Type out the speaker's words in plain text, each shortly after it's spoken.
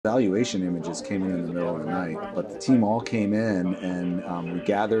Evaluation images came in the middle of the night, but the team all came in and we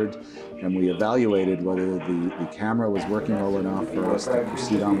gathered and we evaluated whether the camera was working well enough for us to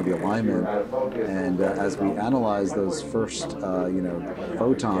proceed on with the alignment. And as we analyzed those first,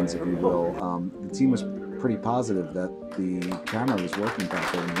 photons, if you will, the team was pretty positive that the camera was working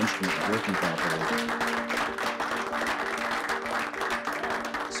properly and the instrument was working properly.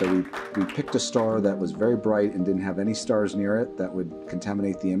 So we picked a star that was very bright and didn't have any stars near it that would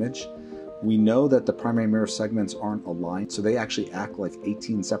contaminate the image. We know that the primary mirror segments aren't aligned, so they actually act like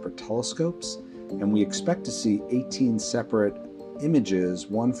 18 separate telescopes, and we expect to see 18 separate images,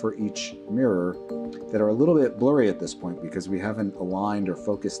 one for each mirror, that are a little bit blurry at this point because we haven't aligned or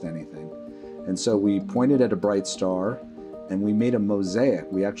focused anything. And so we pointed at a bright star and we made a mosaic.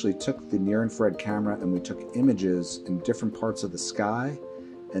 We actually took the near-infrared camera and we took images in different parts of the sky,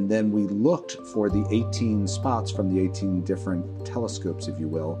 and then we looked for the 18 spots from the 18 different telescopes, if you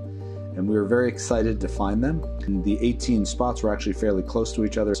will, and we were very excited to find them. And the 18 spots were actually fairly close to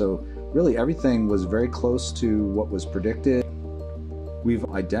each other, so really everything was very close to what was predicted. We've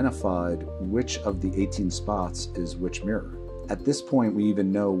identified which of the 18 spots is which mirror. At this point, we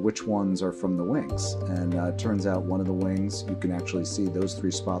even know which ones are from the wings, and it turns out one of the wings, you can actually see those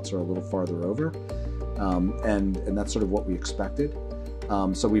 3 spots are a little farther over, and that's sort of what we expected.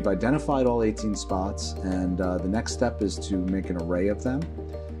 So we've identified all 18 spots, and the next step is to make an array of them.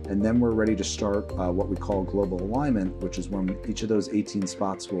 And then we're ready to start what we call global alignment, which is when each of those 18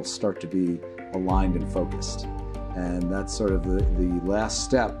 spots will start to be aligned and focused. And that's sort of the last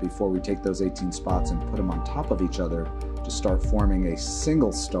step before we take those 18 spots and put them on top of each other to start forming a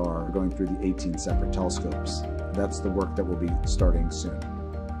single star going through the 18 separate telescopes. That's the work that will be starting soon.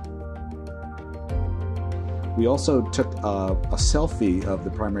 We also took a selfie of the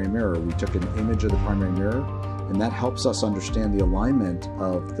primary mirror. We took an image of the primary mirror, and that helps us understand the alignment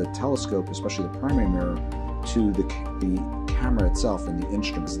of the telescope, especially the primary mirror, to the camera itself and the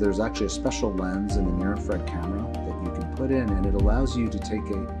instruments. There's actually a special lens in the near-infrared camera that you can put in, and it allows you to take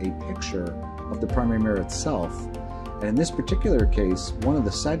a picture of the primary mirror itself. And in this particular case, one of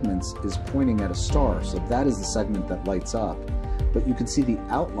the segments is pointing at a star, so that is the segment that lights up. But you can see the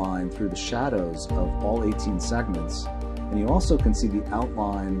outline through the shadows of all 18 segments, and you also can see the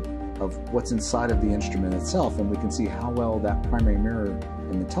outline of what's inside of the instrument itself, and we can see how well that primary mirror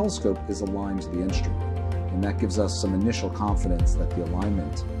in the telescope is aligned to the instrument. And that gives us some initial confidence that the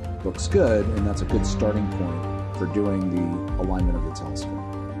alignment looks good, and that's a good starting point for doing the alignment of the telescope.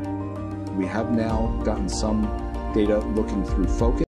 We have now gotten some data looking through focus.